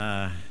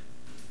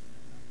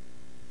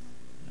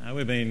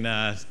We've been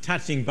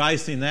touching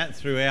base in that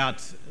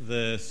throughout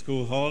the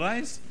school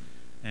holidays,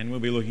 and we'll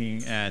be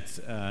looking at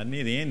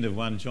near the end of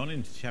 1 John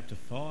into chapter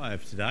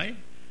 5 today,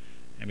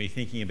 and be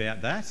thinking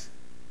about that.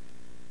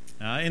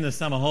 In the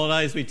summer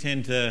holidays we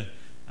tend to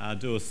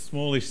do a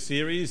smallish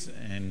series,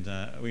 and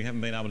we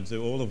haven't been able to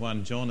do all of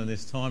 1 John in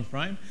this time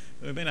frame,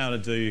 but we've been able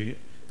to do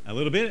a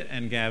little bit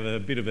and have a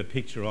bit of a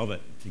picture of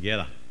it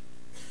together.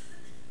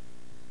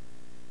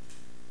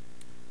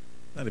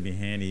 That'd be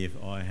handy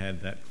if I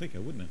had that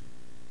clicker, wouldn't it?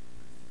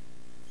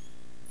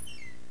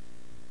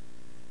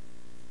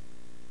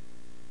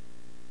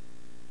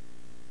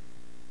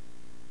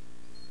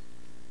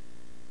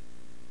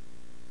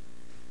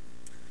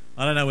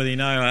 I don't know whether you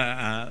know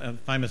a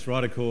famous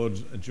writer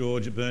called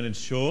George Bernard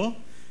Shaw.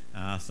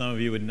 Some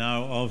of you would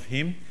know of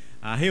him.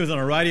 He was on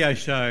a radio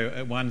show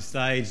at one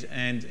stage,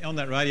 and on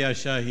that radio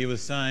show he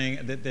was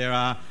saying that there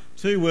are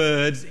two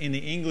words in the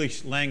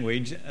English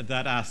language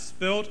that are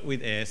spelt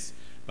with S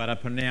but are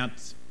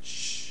pronounced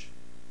sh.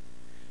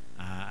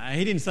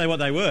 He didn't say what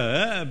they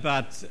were,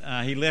 but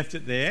he left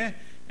it there,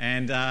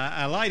 and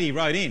a lady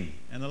wrote in,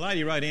 and the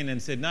lady wrote in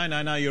and said,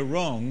 no, you're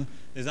wrong.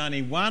 There's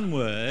only one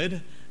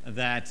word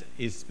that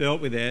is spelt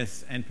with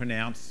S and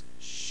pronounced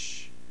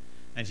sh.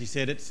 And she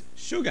said it's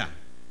sugar.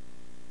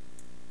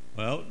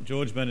 Well,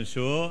 George Bernard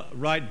Shaw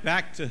wrote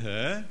back to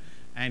her,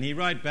 and he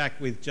wrote back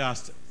with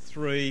just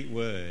 3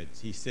 words.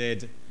 He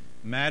said,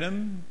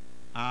 Madam,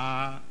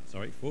 4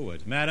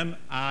 words. Madam,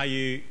 are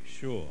you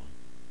sure?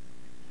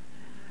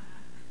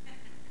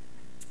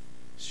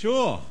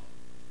 Sure.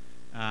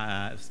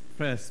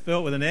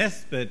 Spelt with an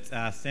S, but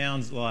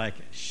sounds like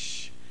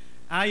shh.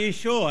 Are you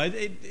sure?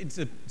 It's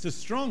a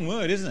strong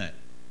word, isn't it?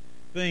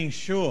 Being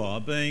sure,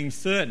 being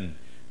certain.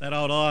 That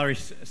old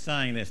Irish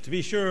saying this, to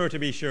be sure, is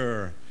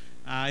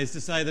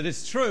to say that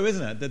it's true,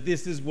 isn't it? That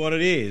this is what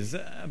it is.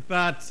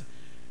 But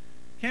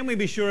can we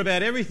be sure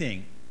about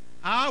everything?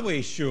 Are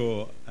we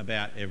sure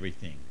about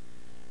everything?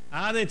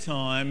 Are there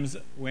times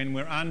when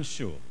we're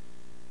unsure?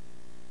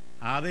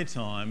 Are there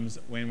times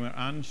when we're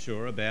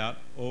unsure about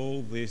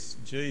all this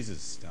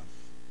Jesus stuff?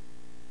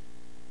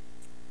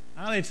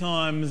 Are there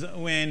times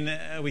when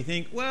we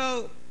think,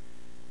 well,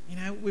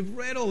 we've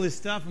read all this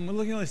stuff and we're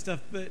looking at all this stuff,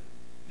 but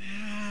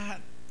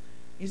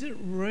is it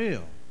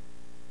real?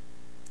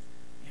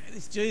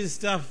 This Jesus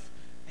stuff,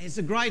 it's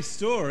a great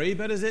story,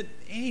 but is it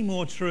any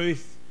more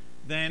truth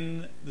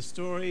than the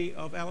story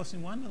of Alice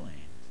in Wonderland?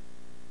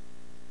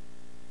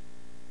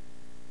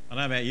 I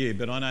don't know about you,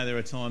 but I know there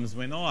are times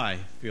when I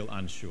feel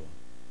unsure.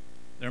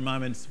 There are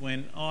moments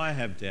when I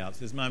have doubts.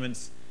 There's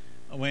moments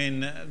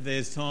when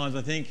there's times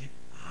I think,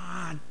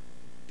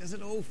 does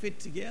it all fit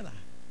together?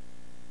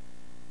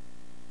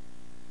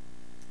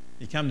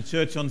 You come to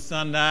church on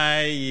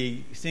Sunday,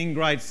 you sing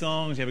great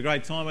songs, you have a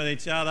great time with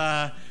each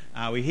other,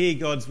 we hear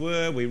God's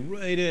word, we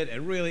read it,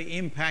 it really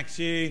impacts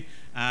you.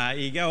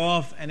 You go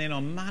off, and then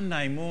on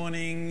Monday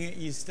morning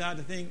you start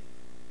to think,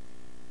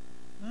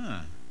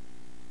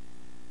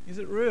 is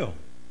it real?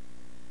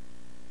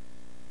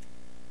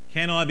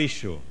 Can I be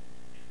sure?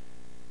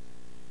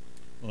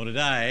 Well,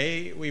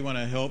 today we want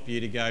to help you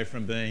to go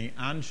from being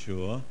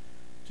unsure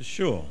to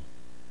sure.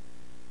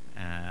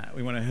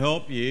 We want to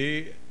help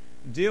you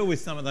deal with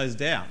some of those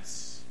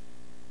doubts,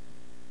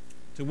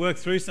 to work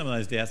through some of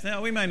those doubts.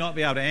 Now, we may not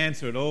be able to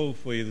answer it all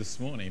for you this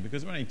morning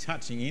because we're only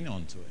touching in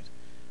onto it.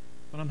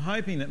 But I'm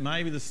hoping that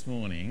maybe this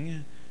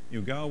morning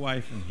you'll go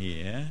away from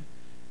here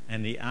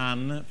and the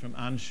from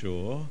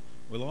unsure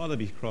will either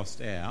be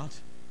crossed out,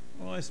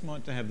 or I just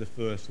might have the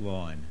first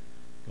line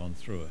gone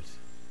through it.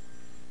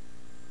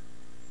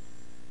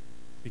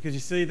 Because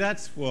you see,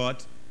 that's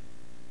what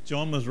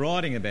John was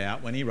writing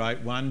about when he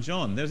wrote 1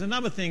 John. There's a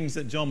number of things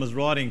that John was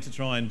writing to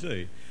try and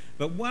do.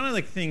 But one of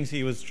the things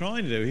he was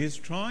trying to do, he was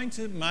trying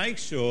to make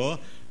sure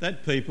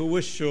that people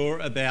were sure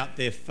about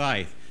their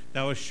faith.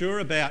 They were sure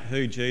about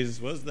who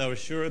Jesus was. They were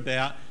sure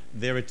about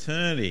their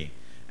eternity.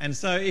 And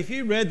so if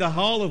you read the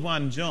whole of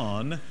 1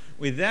 John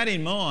with that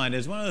in mind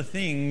as one of the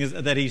things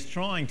that he's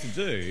trying to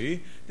do,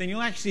 then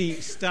you'll actually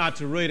start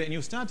to read it and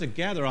you'll start to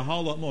gather a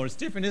whole lot more. It's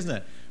different, isn't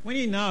it? When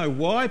you know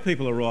why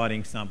people are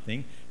writing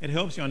something, it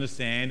helps you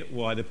understand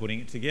why they're putting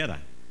it together.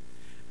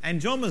 And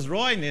John was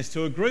writing this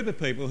to a group of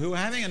people who were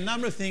having a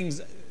number of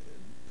things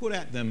put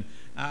at them,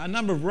 a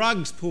number of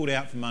rugs pulled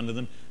out from under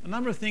them, a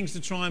number of things to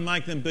try and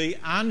make them be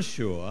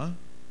unsure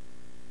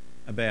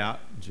about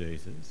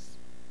Jesus,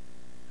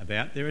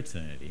 about their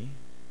eternity,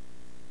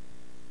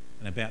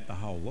 and about the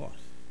whole lot.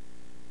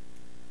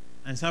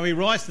 And so he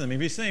writes to them.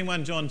 If you see in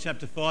 1 John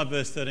chapter 5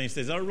 verse 13, he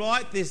says, I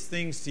write these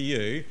things to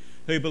you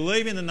who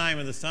believe in the name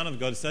of the Son of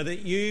God, so that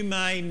you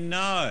may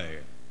know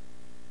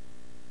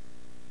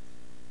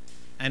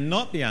and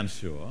not be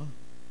unsure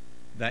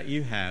that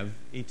you have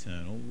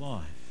eternal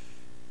life.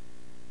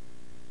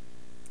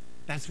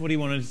 That's what he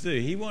wanted to do.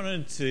 He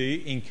wanted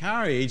to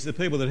encourage the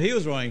people that he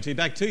was writing to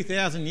back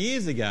 2,000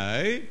 years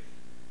ago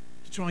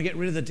to try and get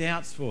rid of the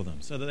doubts for them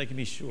so that they can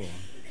be sure.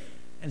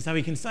 And so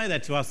he can say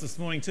that to us this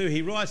morning too.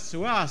 He writes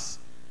to us,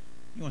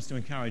 he wants to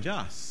encourage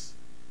us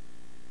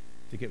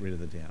to get rid of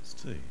the doubts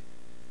too,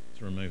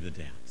 to remove the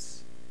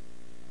doubts.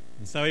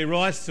 And so he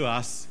writes to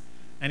us,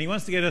 and he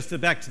wants to get us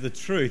back to the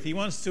truth. He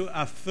wants to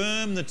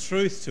affirm the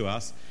truth to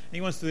us.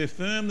 He wants to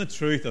affirm the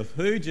truth of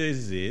who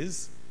Jesus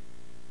is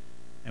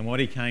and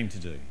what he came to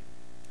do.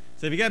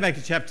 So if you go back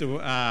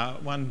to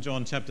 1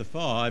 John chapter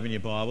 5 in your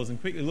Bibles and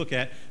quickly look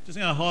at, just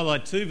going to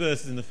highlight 2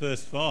 verses in the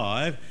first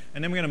 5,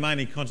 and then we're going to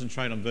mainly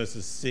concentrate on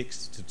verses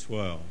 6 to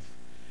 12.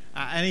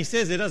 And he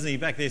says there, doesn't he,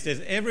 back there, he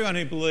says, everyone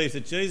who believes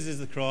that Jesus is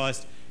the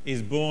Christ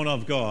is born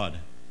of God.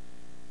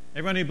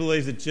 Everyone who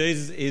believes that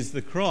Jesus is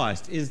the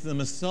Christ, is the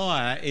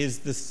Messiah, is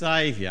the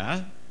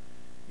Saviour,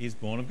 is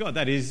born of God.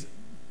 That is,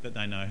 that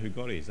they know who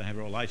God is. They have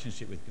a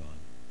relationship with God.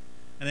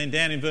 And then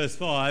down in verse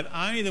 5,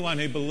 only the one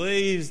who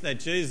believes that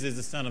Jesus is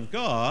the Son of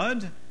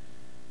God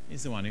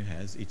is the one who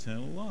has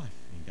eternal life,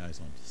 he goes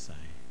on to say.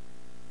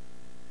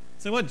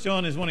 So what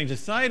John is wanting to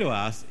say to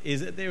us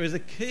is that there is a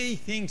key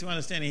thing to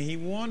understanding. He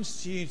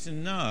wants you to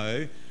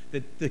know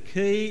that the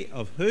key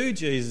of who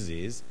Jesus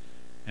is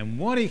and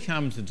what he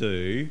came to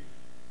do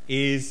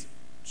is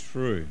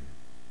true.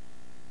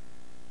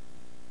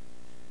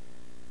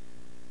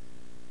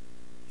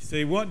 You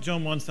see, what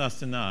John wants us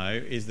to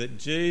know is that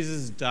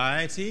Jesus'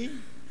 deity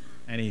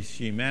and his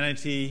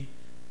humanity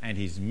and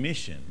his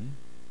mission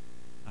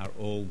are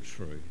all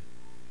true.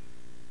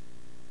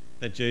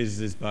 That Jesus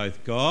is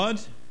both God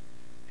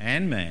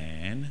and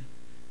man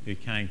who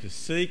came to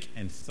seek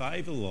and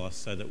save the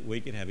lost so that we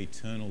could have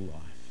eternal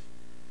life.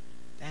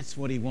 That's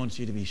what he wants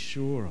you to be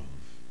sure of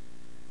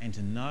and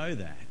to know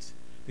that.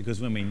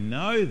 Because when we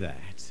know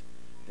that,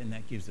 then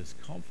that gives us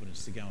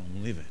confidence to go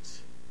and live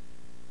it.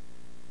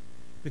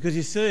 Because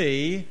you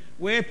see,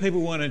 where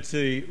people wanted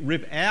to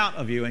rip out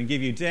of you and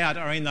give you doubt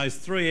are in those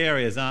 3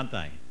 areas, aren't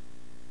they?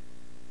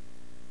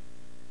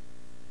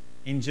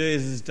 In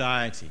Jesus'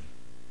 deity.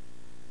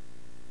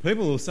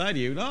 People will say to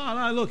you, oh,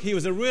 no, look, he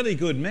was a really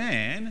good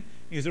man,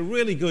 he was a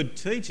really good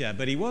teacher,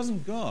 but he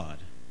wasn't God.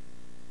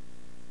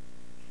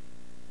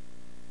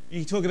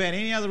 You talk about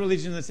any other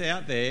religion that's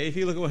out there, if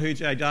you look at who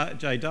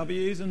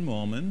JWs and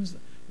Mormons,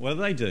 what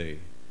do?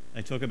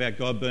 They talk about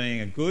God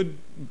being a good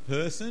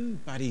person,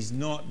 but he's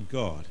not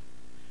God.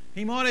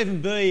 He might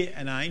even be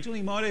an angel,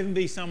 he might even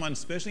be someone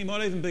special, he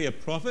might even be a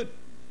prophet,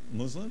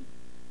 Muslim,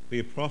 be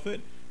a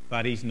prophet,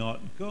 but he's not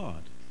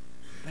God.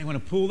 They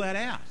want to pull that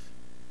out.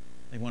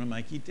 They want to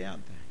make you doubt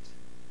that.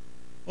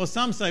 Or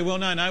some say, well,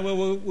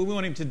 we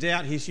want him to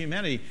doubt his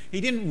humanity. He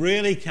didn't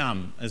really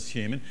come as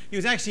human. He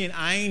was actually an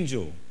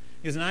angel.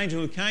 He was an angel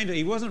who came to...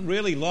 He wasn't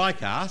really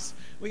like us.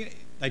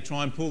 They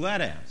try and pull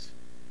that out.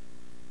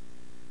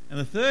 And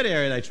the third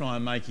area they try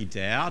and make you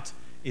doubt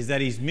is that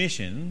his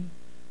mission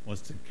was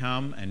to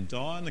come and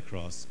die on the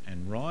cross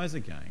and rise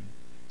again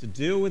to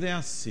deal with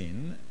our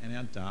sin and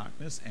our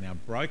darkness and our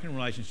broken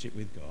relationship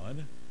with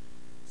God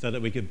so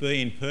that we could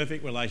be in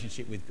perfect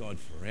relationship with God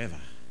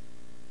forever.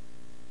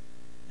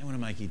 They want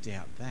to make you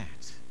doubt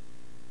that.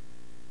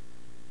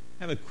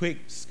 Have a quick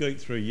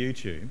scoot through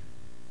YouTube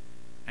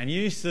and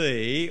you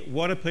see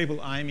what are people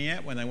aiming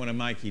at when they want to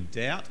make you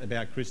doubt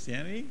about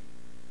Christianity.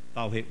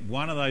 They'll hit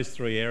one of those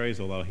 3 areas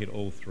or they'll hit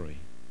all 3.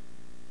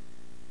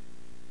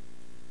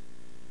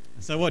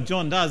 And so what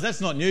John does, that's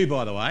not new,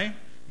 by the way.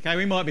 Okay,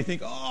 we might be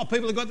thinking, oh,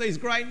 people have got these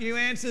great new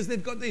answers,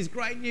 they've got these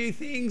great new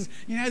things,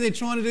 you know, they're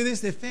trying to do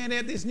this, they've found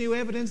out this new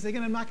evidence, they're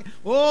going to make it,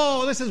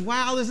 oh, this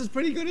is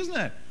pretty good, isn't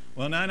it?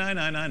 Well,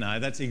 no,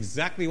 that's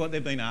exactly what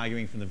they've been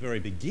arguing from the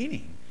very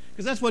beginning,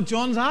 because that's what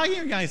John's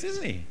arguing against,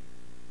 isn't he?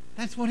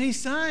 That's what he's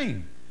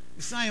saying.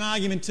 The same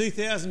argument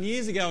 2,000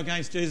 years ago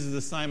against Jesus is the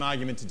same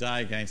argument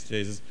today against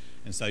Jesus.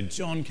 And so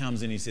John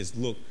comes in and he says,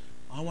 look,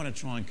 I want to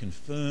try and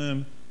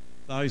confirm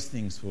those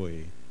things for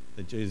you,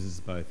 that Jesus is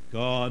both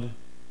God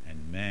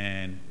and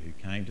man who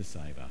came to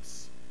save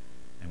us.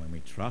 And when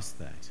we trust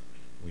that,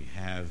 we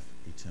have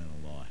eternal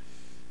life.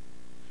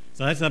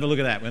 So let's have a look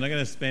at that. We're not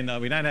going to spend...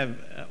 we don't have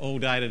all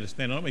day to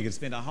spend on it. We could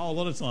spend a whole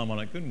lot of time on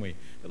it, couldn't we?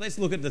 But let's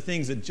look at the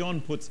things that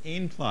John puts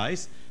in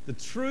place, the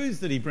truths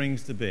that he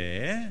brings to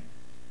bear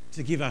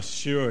to give us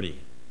surety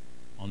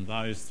on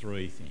those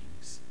 3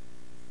 things.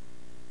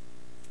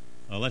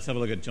 Well, let's have a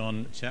look at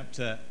John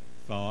chapter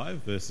 5,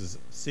 verses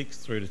 6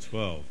 through to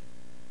 12.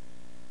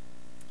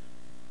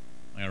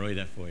 I'm going to read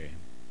that for you.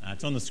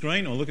 It's on the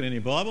screen, or look at it in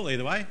your Bible,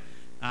 either way.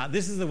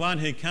 This is the one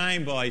who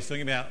came by, he's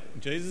talking about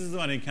Jesus is the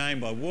one who came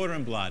by water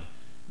and blood,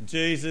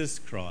 Jesus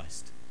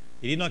Christ.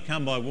 He did not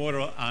come by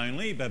water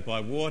only, but by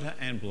water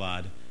and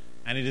blood.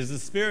 And it is the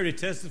Spirit who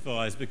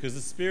testifies, because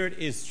the Spirit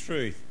is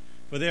truth.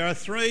 For there are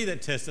 3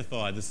 that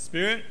testify, the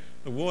Spirit,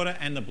 the water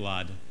and the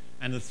blood.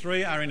 And the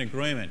 3 are in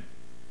agreement.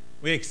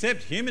 We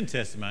accept human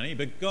testimony,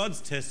 but God's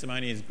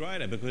testimony is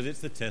greater, because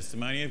it's the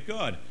testimony of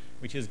God,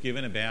 which is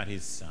given about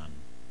his Son.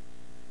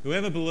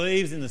 Whoever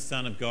believes in the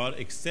Son of God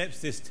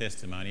accepts this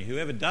testimony.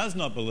 Whoever does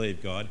not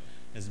believe God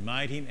has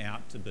made him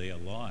out to be a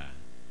liar,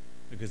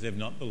 because they've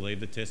not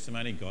believed the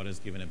testimony God has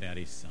given about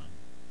his Son.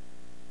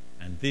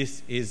 And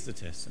this is the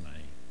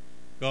testimony.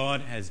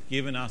 God has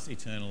given us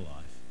eternal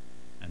life,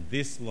 and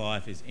this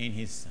life is in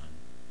his Son.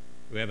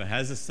 Whoever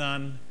has a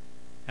Son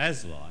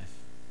has life.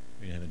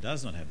 Whoever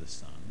does not have the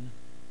Son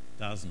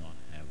does not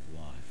have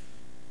life.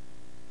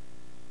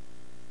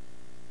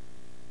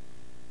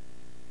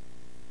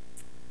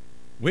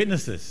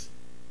 Witnesses.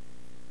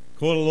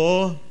 Court of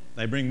law,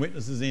 they bring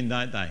witnesses in,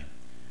 don't they?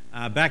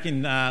 Back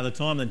in the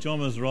time that John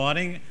was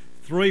writing,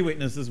 3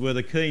 witnesses were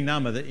the key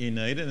number that you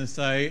needed, and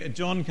so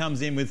John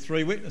comes in with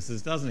 3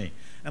 witnesses, doesn't he?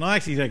 And I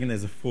actually reckon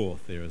there's a 4th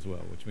there as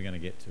well, which we're going to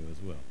get to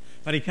as well.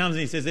 But he comes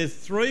and he says there's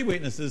 3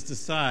 witnesses to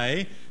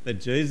say that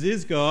Jesus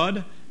is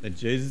God, that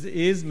Jesus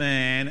is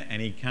man,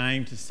 and he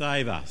came to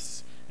save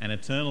us, and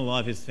eternal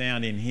life is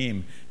found in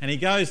him. And he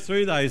goes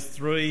through those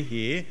 3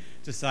 here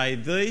to say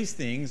these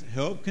things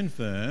help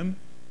confirm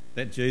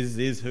that Jesus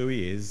is who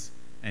he is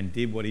and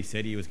did what he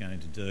said he was going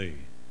to do.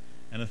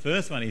 And the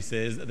first one, he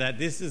says that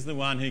this is the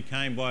one who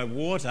came by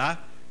water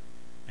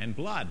and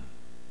blood.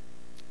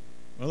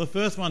 Well, the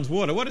first one's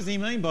water. What does he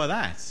mean by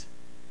that?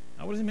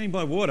 What does he mean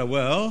by water?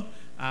 Well,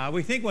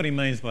 we think what he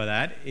means by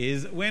that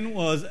is when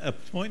was a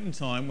point in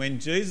time when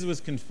Jesus was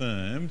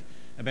confirmed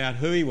about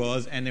who he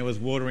was and there was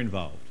water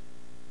involved.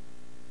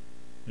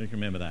 Who can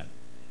remember that?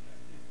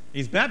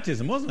 His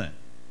baptism, wasn't it?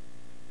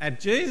 At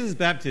Jesus'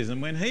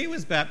 baptism, when he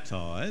was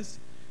baptised,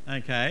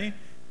 okay,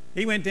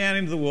 he went down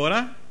into the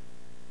water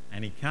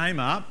and he came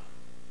up,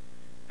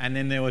 and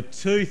then there were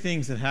 2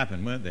 things that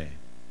happened, weren't there?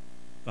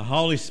 The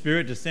Holy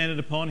Spirit descended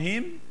upon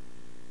him,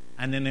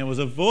 and then there was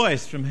a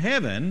voice from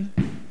heaven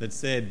that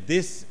said,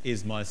 "This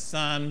is my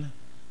Son,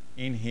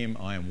 in him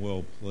I am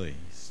well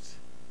pleased."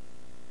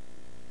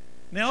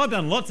 Now, I've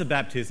done lots of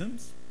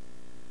baptisms,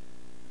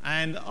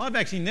 and I've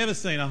actually never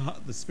seen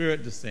the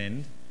Spirit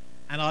descend,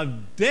 and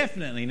I've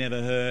definitely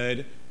never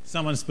heard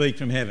someone speak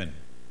from heaven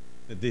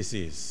that this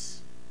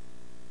is.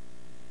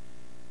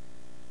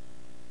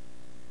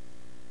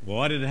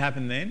 Why did it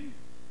happen then?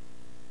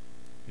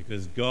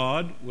 Because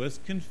God was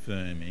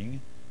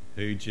confirming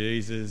who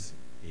Jesus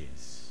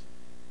is.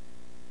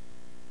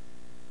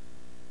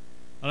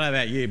 I don't know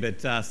about you,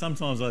 but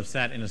sometimes I've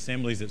sat in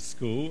assemblies at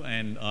school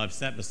and I've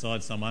sat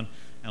beside someone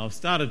and I've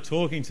started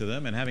talking to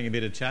them and having a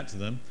bit of chat to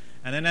them,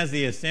 and then as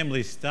the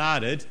assembly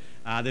started,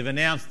 they've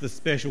announced the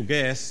special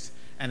guest,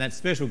 and that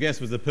special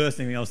guest was the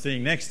person I was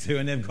sitting next to,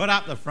 and they've got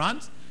up the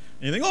front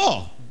and you think,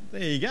 oh,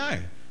 there you go.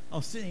 I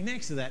was sitting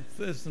next to that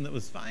person that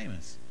was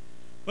famous.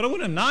 But I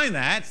wouldn't have known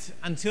that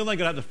until they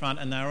got up the front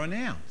and they were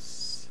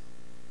announced.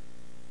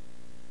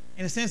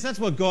 In a sense, that's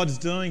what God's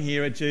doing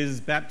here at Jesus'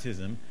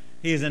 baptism.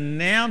 He is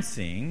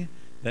announcing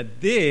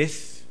that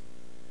this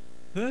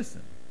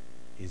person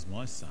is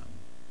my Son,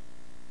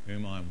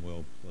 whom I am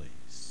well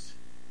pleased.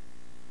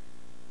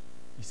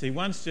 You see,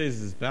 once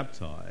Jesus is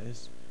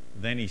baptised,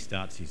 then he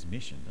starts his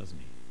mission, doesn't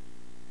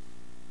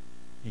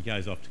he? He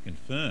goes off to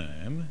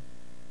confirm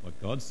what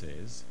God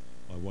says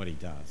by what he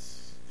does.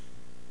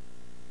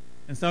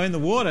 And so in the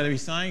water,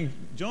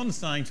 John's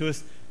saying to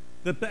us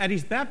that at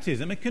his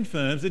baptism, it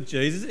confirms that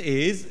Jesus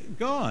is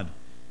God.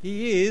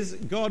 He is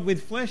God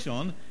with flesh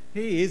on.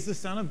 He is the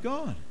Son of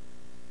God.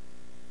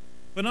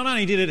 But not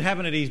only did it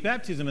happen at his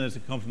baptism, and it's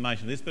a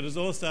confirmation of this, but it's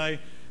also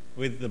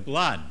with the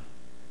blood.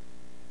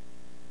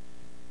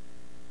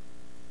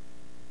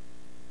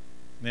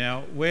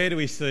 Now, where do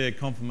we see a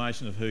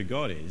confirmation of who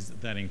God is?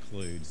 That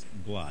includes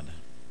blood.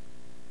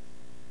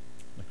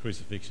 The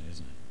crucifixion,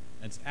 isn't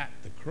it? It's at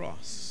the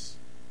cross.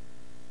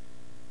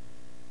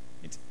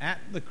 It's at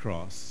the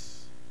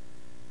cross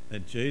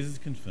that Jesus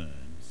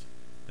confirms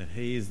that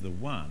he is the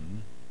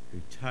one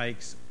who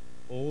takes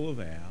all of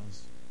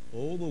ours,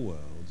 all the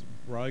world's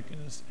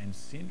brokenness and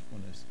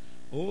sinfulness,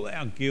 all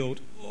our guilt,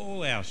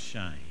 all our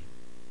shame,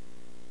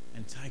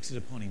 and takes it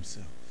upon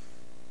himself.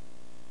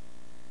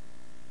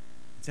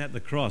 It's at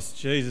the cross.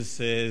 Jesus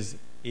says,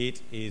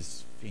 "It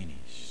is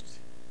finished."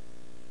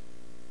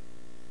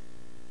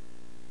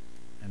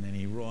 And then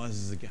he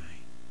rises again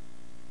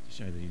to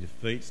show that he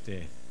defeats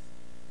death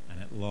and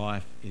that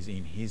life is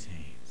in his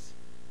hands.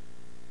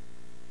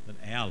 That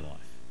our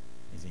life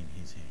is in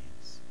his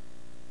hands.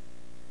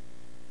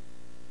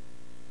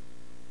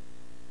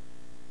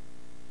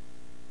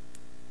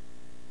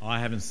 I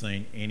haven't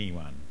seen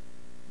anyone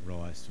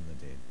rise from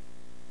the dead.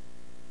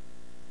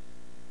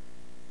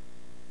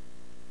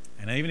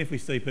 And even if we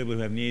see people who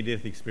have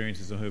near-death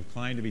experiences or who have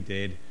claimed to be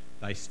dead,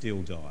 they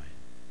still die.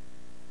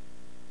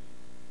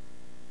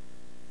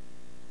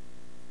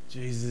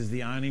 Jesus is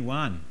the only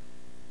one.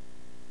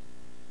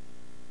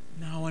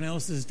 No one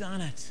else has done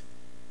it.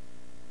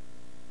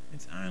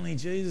 It's only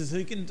Jesus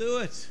who can do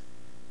it.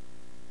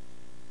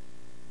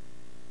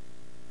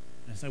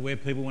 And so where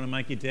people want to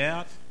make you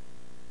doubt,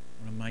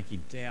 want to make you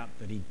doubt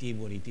that he did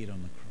what he did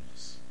on the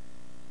cross.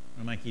 Want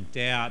to make you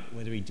doubt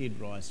whether he did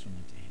rise from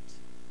the dead.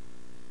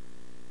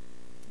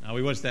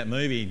 We watched that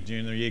movie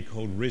during the year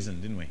called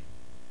Risen, didn't we?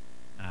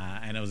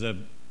 And it was a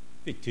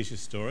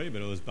fictitious story,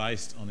 but it was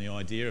based on the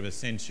idea of a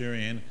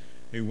centurion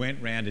who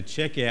went round to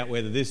check out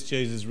whether this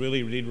Jesus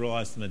really did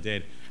rise from the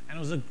dead. And it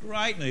was a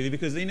great movie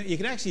because you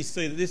could actually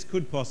see that this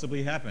could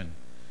possibly happen.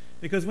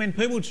 Because when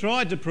people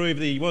tried to prove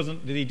that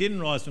he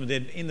didn't rise from the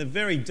dead in the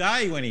very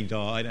day when he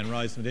died and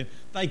rose from the dead,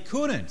 they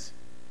couldn't.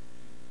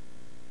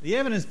 The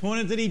evidence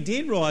pointed that he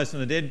did rise from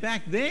the dead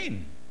back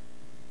then,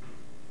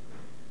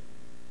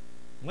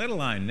 let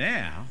alone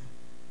now.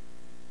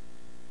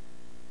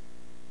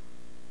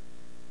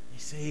 You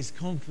see, he's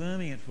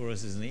confirming it for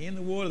us, isn't he? In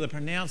the water, the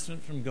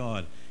pronouncement from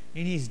God.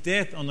 In his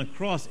death on the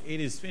cross, it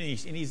is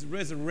finished. In his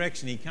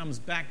resurrection, he comes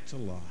back to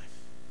life.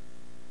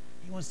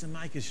 He wants to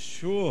make us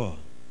sure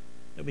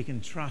that we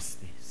can trust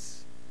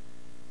this.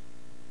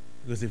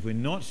 Because if we're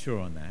not sure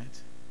on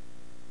that,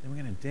 then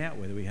we're going to doubt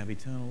whether we have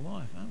eternal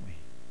life, aren't we?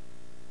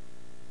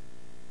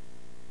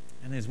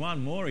 And there's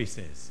one more, he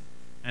says.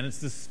 And it's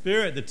the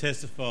Spirit that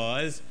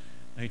testifies,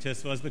 who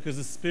testifies because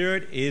the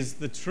Spirit is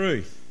the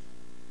truth.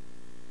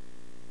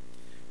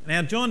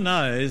 Now, John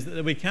knows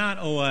that we can't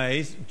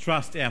always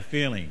trust our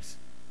feelings.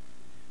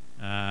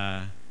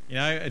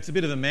 It's a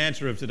bit of a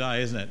mantra of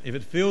today, isn't it? If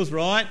it feels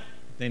right,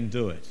 then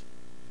do it.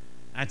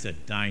 That's a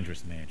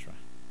dangerous mantra.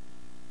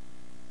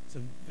 It's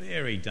a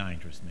very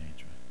dangerous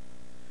mantra.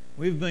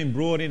 We've been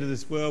brought into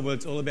this world where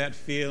it's all about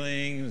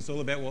feeling, it's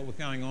all about what's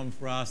going on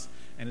for us,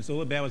 and it's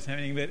all about what's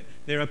happening. But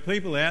there are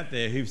people out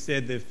there who've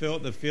said they've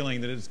felt the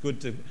feeling that it's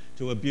good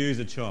to abuse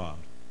a child,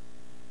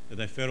 that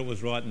they felt it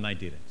was right and they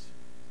did it.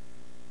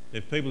 There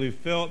are people who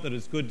felt that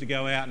it's good to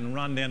go out and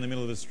run down the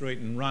middle of the street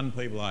and run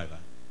people over.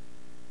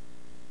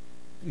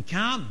 We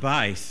can't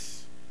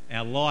base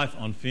our life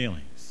on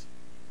feelings.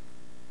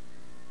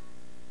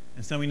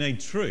 And so we need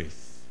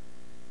truth.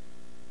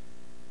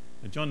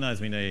 But John knows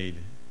we need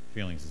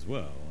feelings as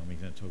well, and we're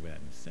going to talk about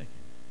it in a second.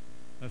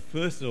 But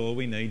first of all,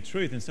 we need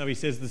truth. And so he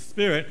says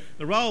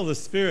the role of the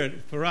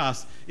Spirit for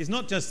us is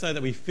not just so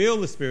that we feel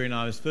the Spirit in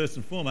us first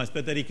and foremost,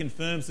 but that he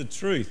confirms the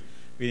truth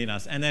within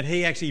us and that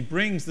he actually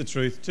brings the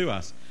truth to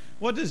us.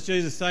 What does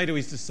Jesus say to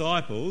his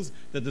disciples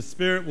that the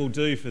Spirit will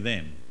do for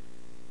them?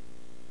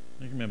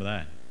 You can remember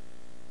that.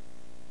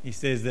 He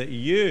says that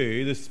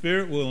the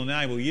Spirit will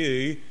enable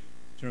you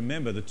to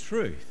remember the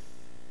truth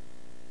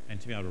and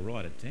to be able to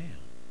write it down.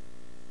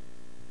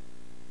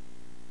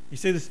 You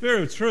see, the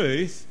Spirit of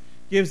truth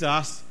gives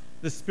us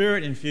the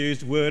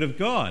Spirit-infused Word of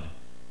God.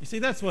 You see,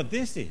 that's what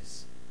this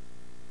is.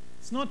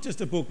 It's not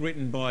just a book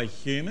written by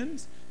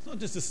humans. It's not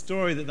just a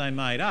story that they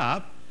made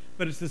up,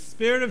 but it's the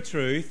Spirit of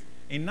truth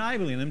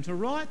enabling them to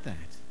write that.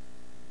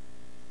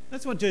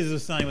 That's what Jesus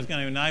was saying was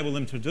going to enable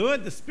them to do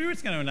it. The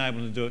Spirit's going to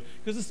enable them to do it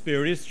because the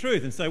Spirit is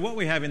truth. And so what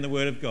we have in the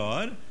Word of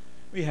God,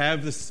 we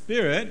have the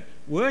Spirit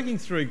working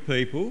through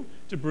people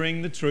to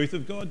bring the truth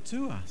of God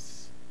to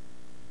us.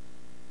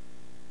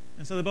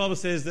 And so the Bible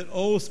says that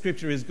all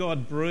Scripture is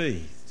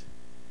God-breathed.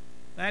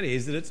 That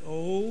is, that it's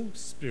all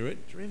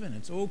Spirit-driven.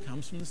 It all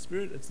comes from the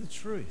Spirit. It's the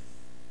truth.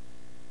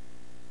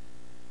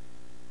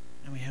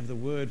 And we have the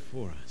Word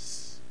for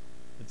us.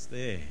 It's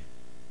there.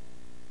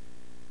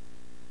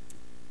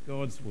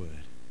 God's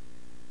Word.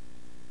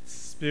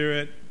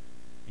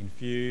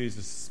 Spirit-infused,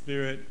 the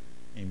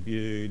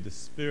Spirit-imbued, the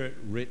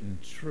Spirit-written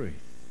truth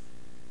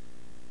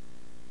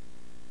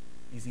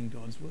is in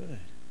God's Word.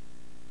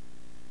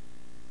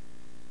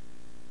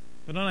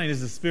 But not only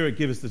does the Spirit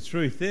give us the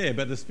truth there,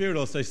 but the Spirit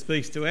also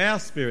speaks to our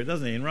spirit,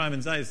 doesn't he? In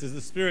Romans 8 it says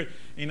the Spirit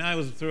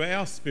enables through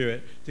our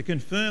spirit to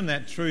confirm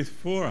that truth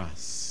for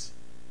us.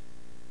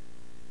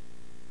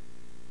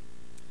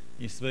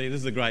 You see,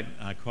 this is a great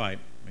quote,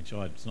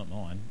 it's not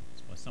mine,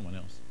 it's by someone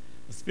else.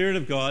 The Spirit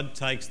of God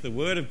takes the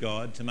Word of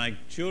God to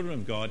make children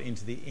of God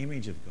into the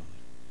image of God.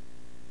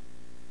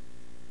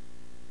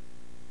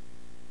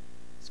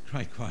 It's a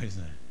great quote,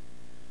 isn't it?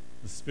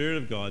 The Spirit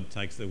of God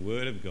takes the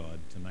Word of God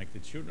to make the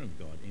children of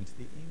God into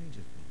the image of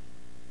God.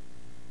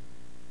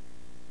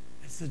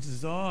 It's the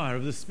desire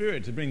of the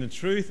Spirit to bring the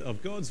truth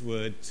of God's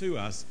Word to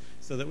us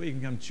so that we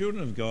can become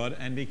children of God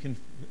and be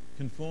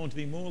conformed to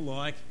be more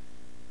like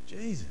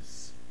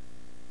Jesus,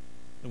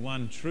 the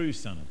one true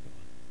Son of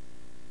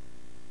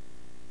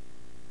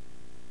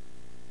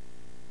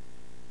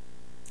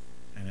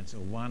God. And it's a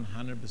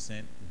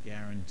 100%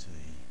 guarantee.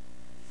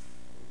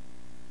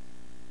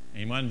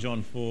 In 1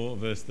 John 4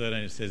 verse 13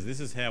 it says, "This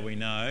is how we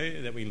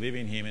know that we live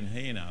in him and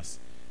he in us.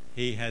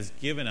 He has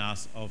given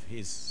us of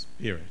his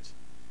Spirit."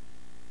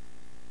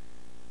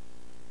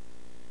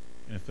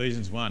 In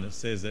Ephesians 1 it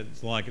says that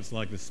it's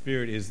like the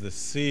Spirit is the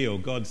seal,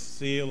 God's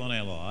seal on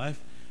our life,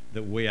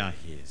 that we are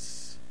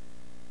his.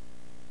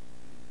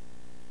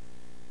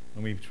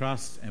 When we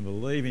trust and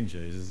believe in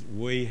Jesus,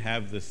 we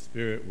have the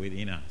Spirit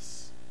within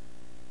us.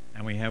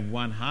 And we have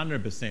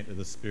 100% of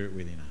the Spirit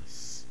within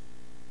us.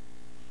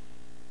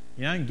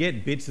 You don't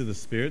get bits of the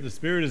Spirit. The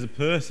Spirit is a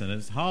person.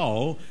 It's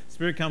whole. The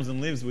Spirit comes and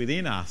lives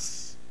within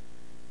us.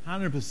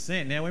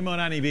 100%. Now, we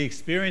might only be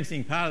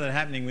experiencing part of that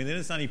happening within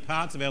us, only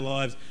parts of our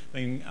lives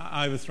being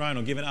overthrown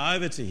or given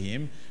over to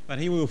him, but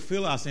he will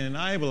fill us and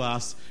enable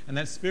us, and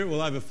that Spirit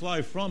will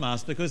overflow from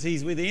us because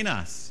he's within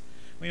us.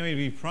 We need to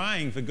be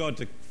praying for God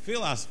to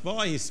fill us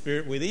by his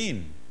Spirit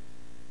within.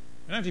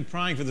 We don't have to be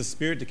praying for the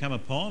Spirit to come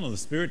upon or the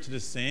Spirit to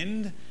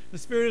descend. The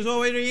Spirit is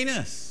already in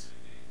us.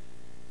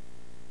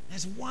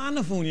 That's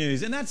wonderful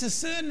news, and that's a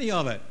certainty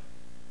of it.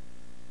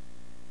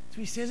 So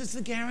he says it's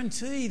the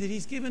guarantee that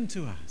he's given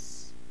to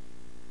us.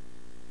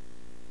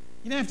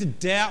 You don't have to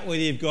doubt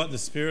whether you've got the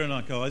Spirit or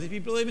not, guys. If you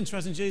believe and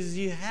trust in Jesus,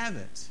 you have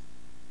it.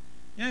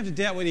 You don't have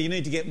to doubt whether you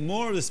need to get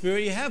more of the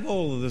Spirit. You have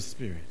all of the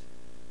Spirit.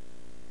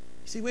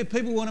 You see, where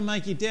people want to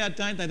make you doubt,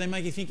 don't they? They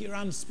make you think you're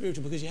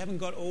unspiritual because you haven't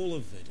got all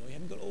of it, or you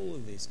haven't got all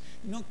of this.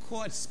 You're not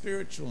quite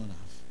spiritual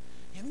enough.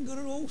 You haven't got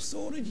it all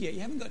sorted yet.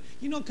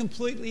 You're not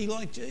completely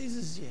like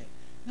Jesus yet.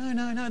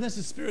 No, that's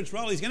the Spirit's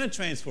role. He's going to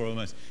transform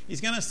us.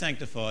 He's going to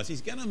sanctify us.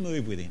 He's going to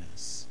move within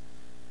us.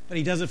 But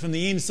he does it from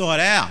the inside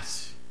out.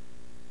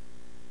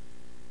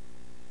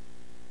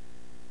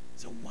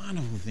 It's a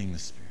wonderful thing, the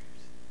Spirit.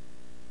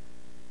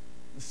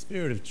 The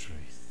Spirit of truth.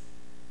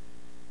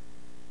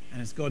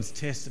 And it's God's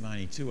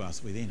testimony to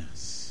us within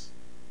us.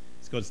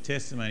 It's God's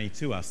testimony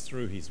to us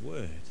through his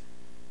word.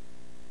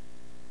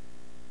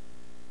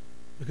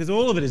 Because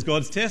all of it is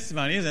God's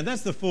testimony, isn't it?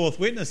 That's the fourth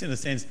witness in a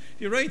sense. If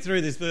you read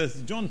through this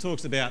verse, John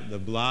talks about the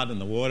blood and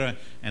the water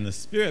and the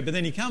Spirit, but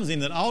then he comes in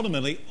that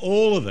ultimately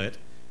all of it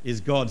is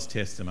God's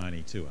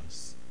testimony to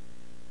us.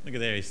 Look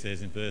at there, he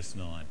says in verse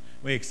 9,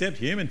 we accept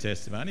human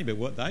testimony, but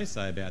what they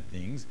say about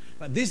things,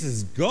 but this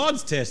is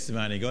God's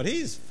testimony. God,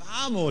 he is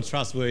far more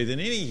trustworthy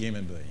than any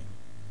human being.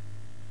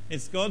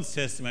 It's God's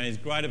testimony. It's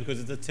greater because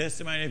it's a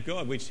testimony of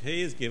God, which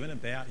he has given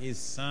about his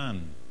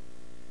Son.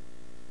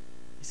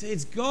 You see,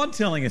 it's God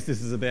telling us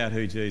this is about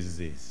who Jesus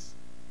is.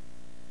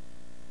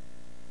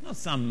 Not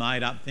some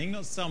made-up thing,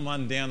 not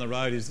someone down the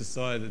road who's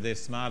decided that they're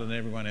smarter than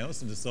everyone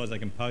else and decides they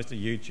can post a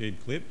YouTube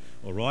clip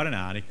or write an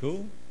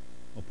article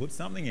or put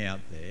something out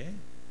there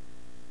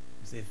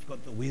because they've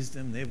got the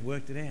wisdom, they've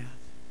worked it out.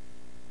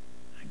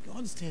 And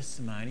God's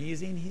testimony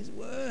is in his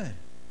word.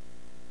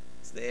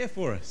 It's there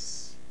for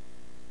us.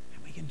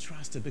 And we can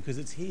trust it because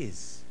it's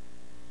his.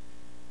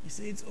 You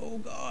see, it's all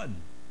God.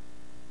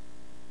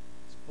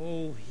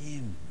 All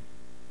him.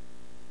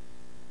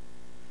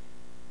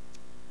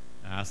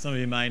 Some of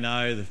you may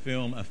know the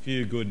film A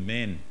Few Good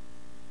Men.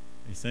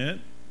 Have you seen it?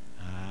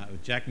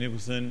 With Jack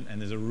Nicholson, and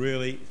there's a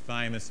really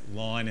famous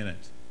line in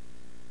it.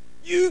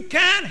 You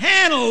can't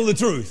handle the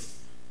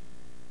truth.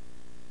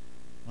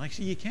 Well,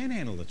 actually, you can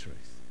handle the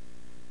truth.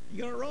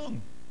 You got it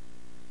wrong.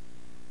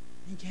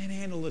 You can't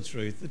handle the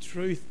truth. The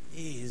truth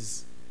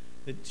is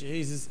that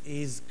Jesus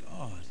is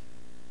God,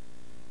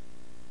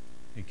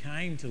 who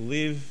came to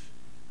live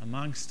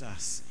amongst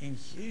us in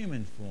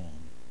human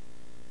form,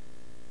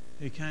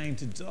 who came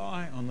to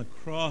die on the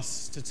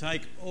cross to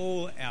take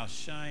all our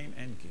shame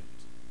and guilt,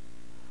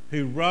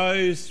 who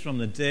rose from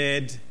the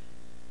dead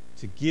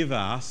to give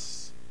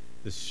us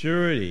the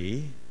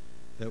surety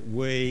that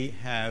we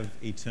have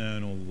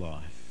eternal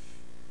life.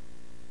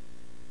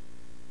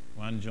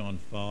 1 John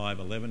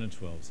 5:11 and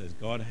 12 says,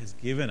 God has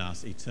given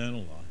us eternal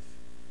life,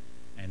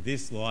 and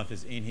this life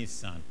is in his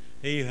Son.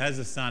 He who has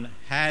the Son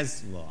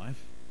has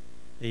life.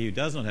 He who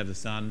does not have the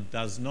Son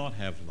does not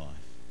have life.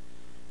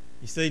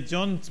 You see,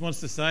 John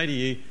wants to say to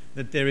you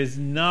that there is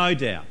no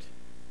doubt,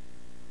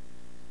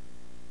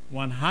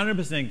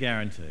 100%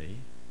 guarantee,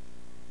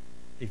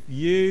 if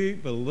you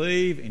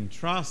believe and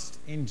trust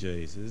in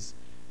Jesus,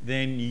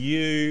 then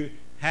you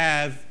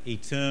have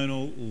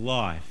eternal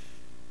life.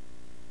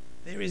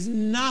 There is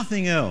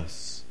nothing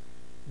else,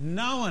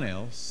 no one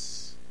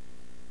else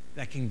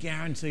that can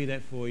guarantee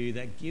that for you,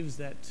 that gives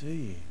that to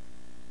you.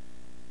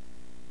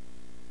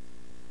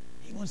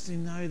 He wants you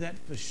to know that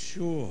for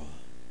sure.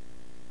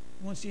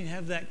 He wants you to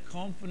have that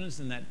confidence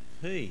and that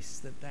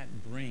peace that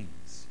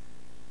brings.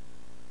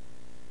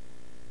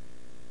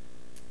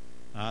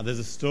 There's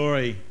a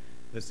story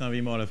that some of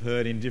you might have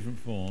heard in different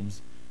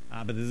forms,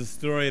 but there's a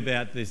story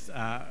about this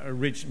a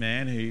rich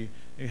man who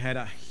had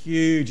a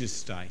huge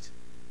estate.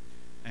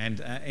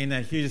 And in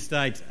that huge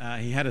estate,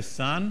 he had a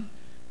son,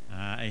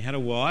 he had a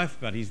wife,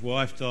 but his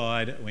wife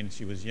died when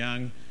she was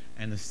young,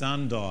 and the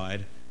son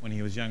died when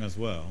he was young as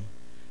well.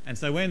 And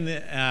so when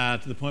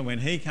to the point when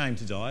he came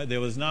to die,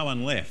 there was no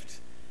one left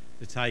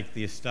to take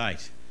the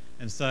estate.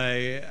 And so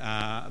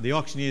the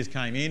auctioneers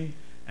came in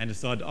and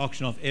decided to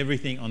auction off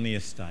everything on the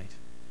estate.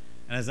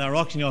 And as they were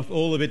auctioning off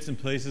all the bits and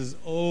pieces,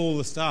 all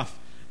the stuff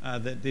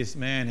that this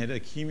man had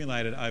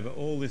accumulated over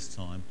all this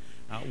time,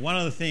 one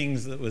of the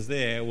things that was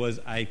there was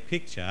a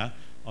picture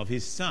of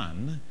his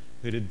son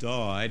who had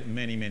died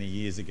many, many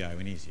years ago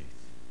in his youth.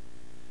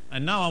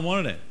 And no one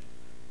wanted it.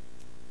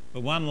 But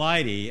one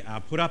lady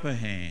put up her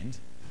hand.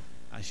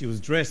 She was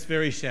dressed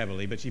very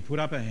shabbily, but she put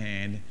up her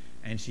hand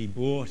and she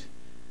bought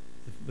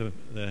the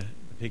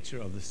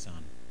picture of the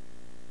son.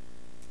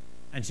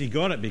 And she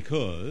got it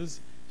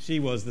because she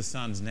was the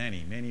son's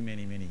nanny many,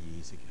 many, many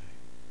years ago.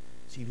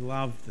 She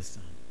loved the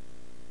son.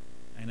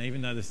 And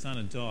even though the son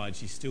had died,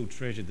 she still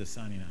treasured the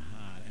son in her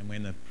heart. And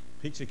when the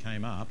picture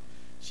came up,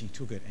 she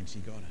took it and she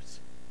got it.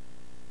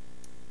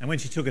 And when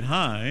she took it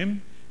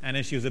home, and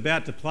as she was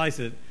about to place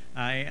it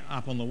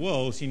up on the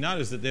wall, she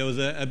noticed that there was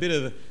a bit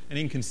of an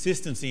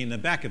inconsistency in the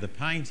back of the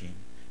painting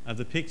of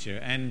the picture.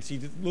 And she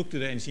looked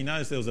at it and she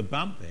noticed there was a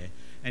bump there.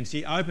 And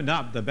she opened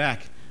up the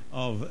back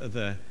of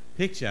the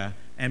picture,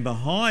 and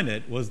behind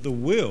it was the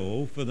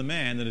will for the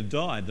man that had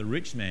died, the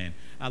rich man.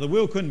 The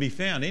will couldn't be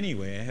found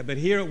anywhere, but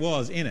here it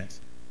was in it.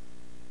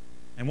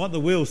 And what the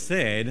will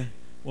said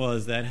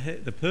was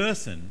that the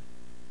person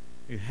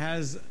who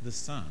has the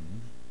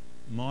son,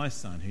 my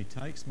son, who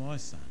takes my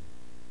son,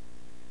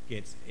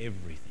 gets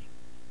everything,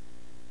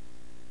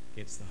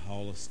 gets the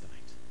whole estate.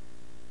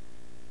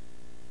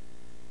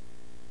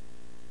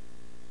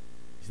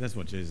 See, that's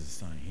what Jesus is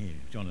saying here.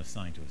 John is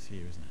saying to us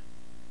here, isn't it?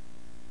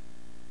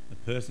 The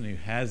person who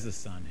has the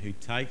son, who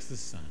takes the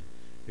son,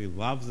 who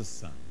loves the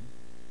son,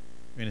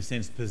 who in a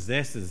sense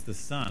possesses the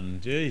son,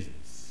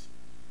 Jesus,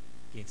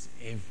 gets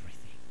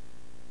everything,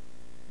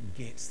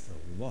 gets the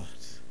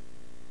lot,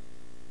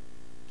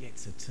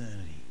 gets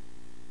eternity.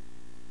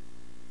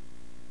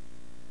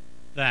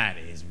 That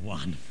is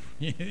wonderful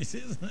news,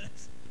 isn't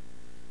it?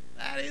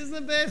 That is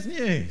the best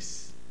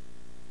news.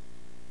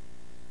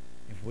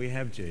 If we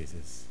have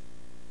Jesus,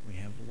 we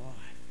have life.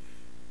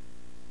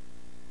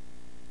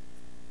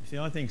 You see,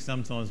 I think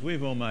sometimes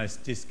we've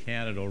almost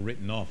discounted or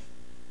written off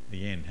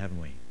the end, haven't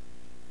we?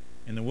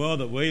 In the world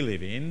that we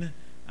live in,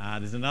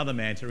 there's another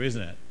mantra,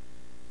 isn't it?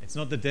 It's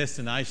not the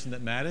destination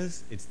that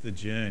matters, it's the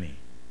journey.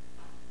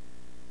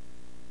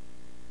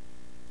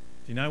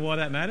 Do you know why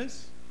that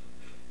matters?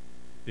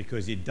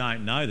 Because you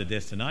don't know the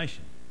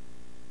destination.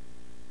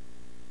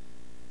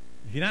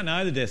 If you don't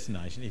know the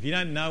destination, if you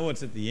don't know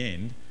what's at the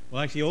end,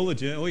 well, actually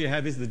all you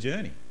have is the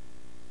journey.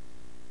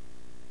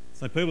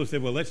 So people have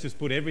said, well, let's just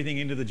put everything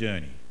into the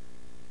journey.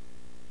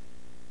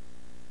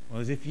 Well,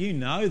 as if you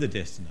know the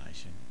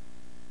destination,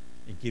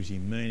 it gives you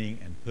meaning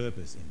and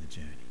purpose in the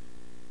journey.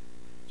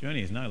 The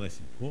journey is no less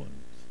important,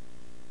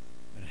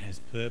 but it has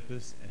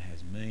purpose, it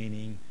has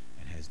meaning,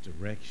 it has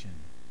direction,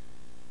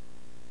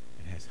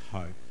 it has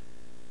hope,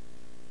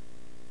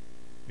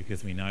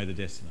 because we know the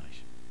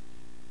destination.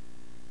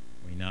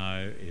 We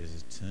know it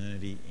is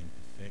eternity in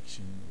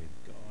perfection with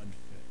God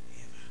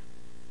forever.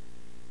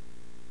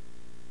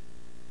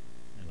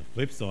 And the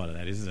flip side of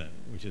that, isn't it,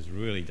 which is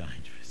really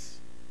dangerous,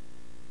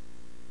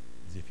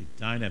 is if you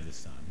don't have the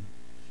Son,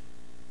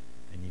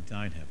 then you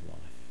don't have life.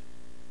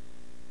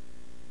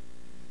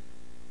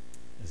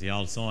 There's the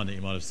old sign that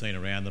you might have seen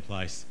around the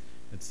place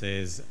that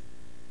says,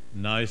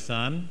 no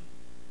Son,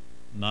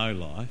 no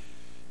life,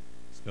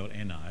 spelt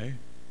N-O,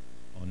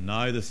 or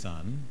know the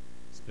Son,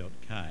 spelt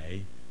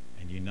K,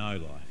 and you know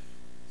life,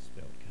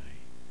 spelt K.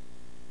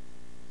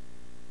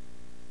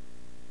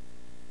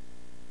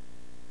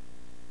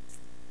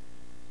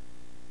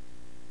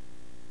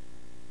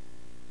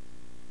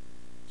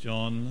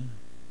 John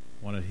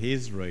wanted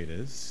his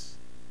readers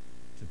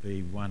to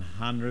be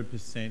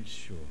 100%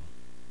 sure,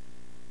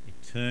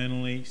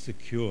 eternally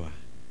secure,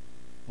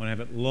 want to have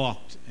it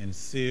locked and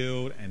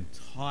sealed and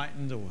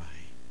tightened away,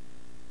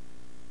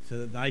 so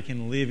that they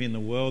can live in the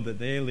world that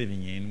they're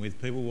living in with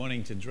people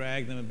wanting to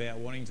drag them about,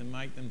 wanting to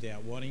make them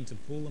doubt, wanting to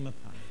pull them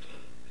apart.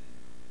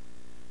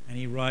 And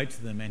he wrote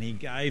to them and he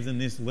gave them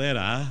this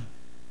letter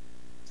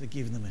to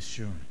give them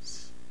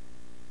assurance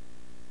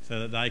so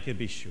that they could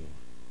be sure.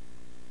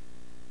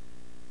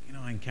 Can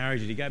I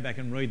encourage you to go back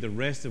and read the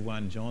rest of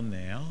 1 John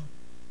now,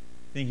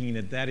 thinking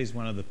that that is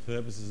one of the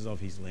purposes of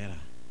his letter,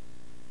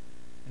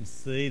 and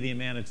see the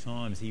amount of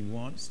times he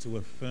wants to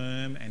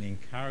affirm and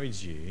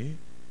encourage you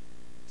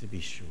to be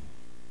sure.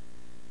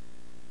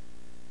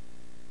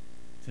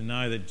 To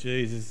know that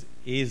Jesus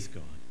is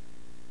God.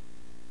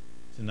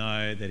 To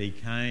know that he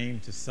came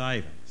to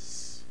save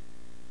us.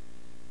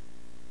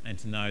 And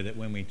to know that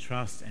when we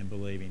trust and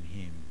believe in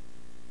him,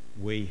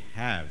 we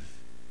have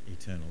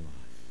eternal life.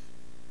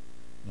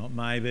 Not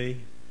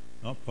maybe,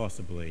 not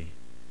possibly,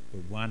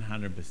 but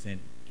 100%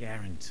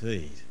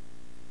 guaranteed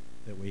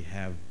that we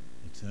have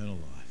eternal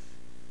life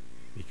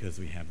because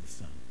we have the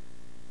Son.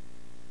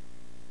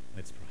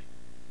 Let's pray.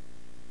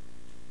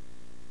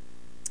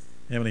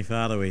 Heavenly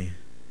Father, we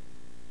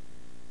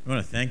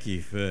want to thank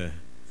you for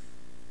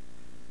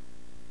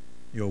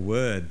your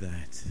word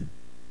that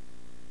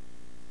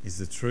is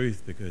the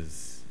truth,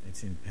 because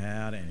it's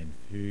empowered and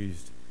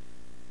infused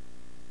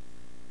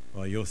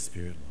by your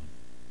Spirit, Lord.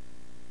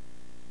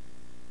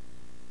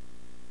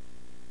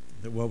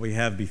 That what we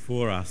have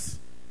before us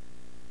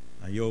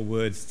are your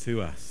words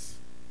to us,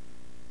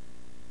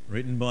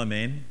 written by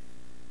men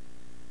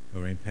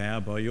who are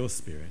empowered by your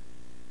Spirit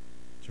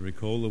to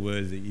recall the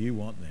words that you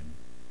want them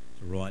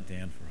to write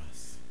down for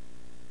us.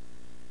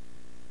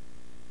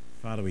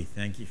 Father, we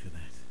thank you for that.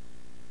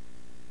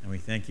 And we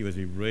thank you as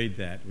we read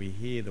that, we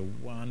hear the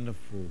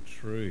wonderful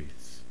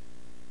truths.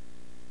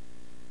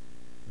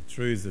 The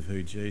truths of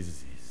who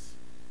Jesus is,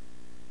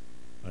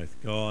 both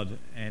God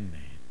and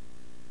man.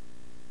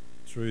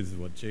 The truths of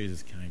what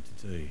Jesus came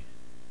to do.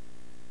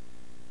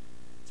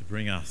 To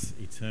bring us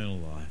eternal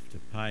life, to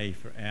pay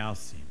for our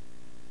sin,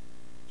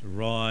 to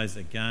rise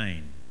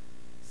again,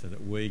 so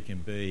that we can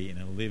be in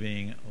a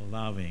living,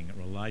 loving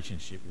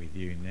relationship with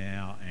you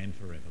now and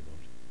forever, Lord.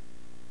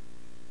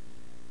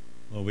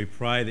 Lord, we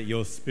pray that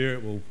your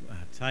Spirit will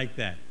take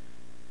that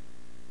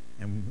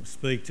and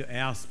speak to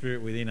our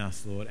spirit within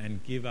us, Lord,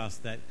 and give us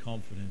that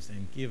confidence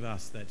and give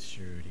us that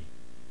surety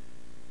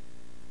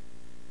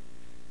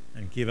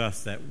and give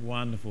us that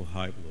wonderful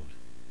hope, Lord,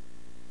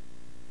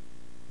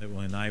 that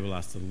will enable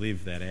us to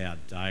live that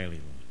out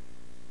daily, Lord.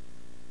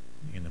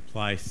 in the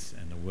place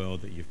and the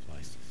world that you've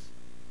placed us.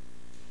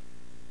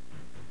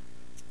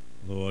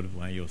 Lord,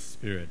 may your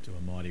Spirit do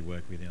a mighty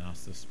work within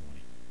us this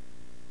morning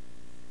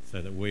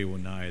so that we will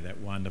know that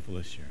wonderful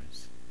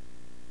assurance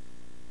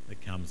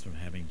that comes from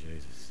having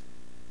Jesus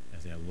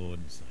as our Lord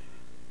and Saviour.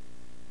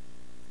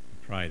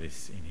 We pray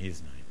this in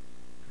his name.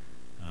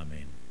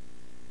 Amen.